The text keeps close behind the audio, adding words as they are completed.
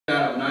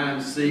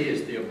29C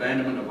is the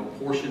abandonment of a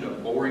portion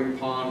of Boring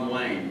Pond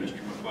Lane. Mr.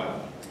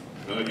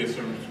 McLeod. Yes,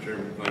 sir, Mr.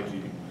 Chairman, thank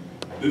you.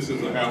 This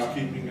is a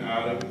housekeeping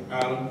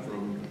item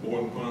from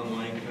Boring Pond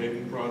Lane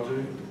paving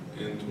project.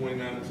 In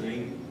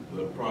 2019,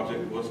 the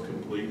project was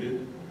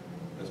completed.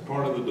 As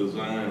part of the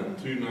design,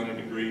 two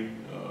 90-degree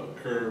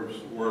curves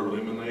were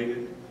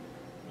eliminated.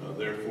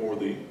 Therefore,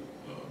 the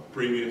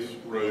previous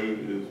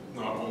road is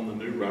not on the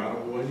new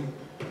right-of-way.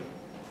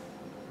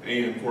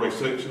 And for a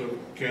section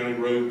of county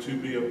road to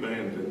be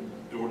abandoned,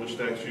 Georgia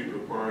statute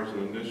requires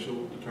an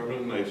initial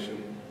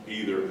determination,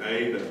 either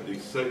A, that the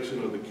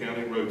section of the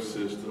county road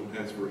system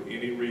has for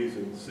any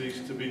reason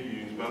ceased to be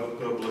used by the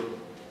public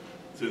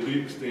to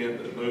the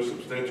extent that no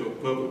substantial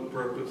public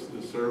purpose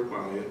is served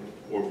by it,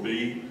 or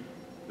B,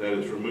 that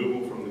its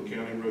removal from the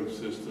county road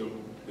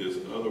system is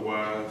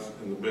otherwise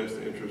in the best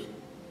interest,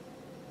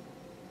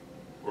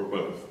 or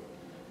both.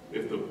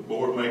 If the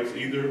board makes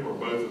either or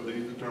both of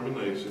these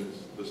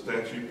determinations, the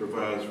statute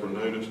provides for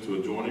notice to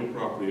adjoining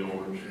property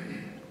owners,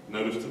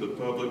 notice to the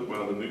public by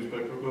the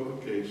newspaper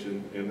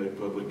publication, and a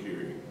public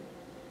hearing.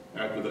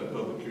 After that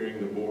public hearing,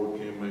 the board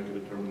can make a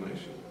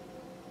determination.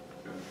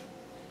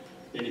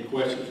 Any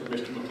questions for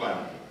Mr.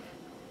 McLeod?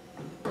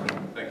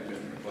 Thank you,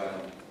 Mr.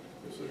 McLeod.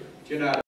 Yes, sir. Agenda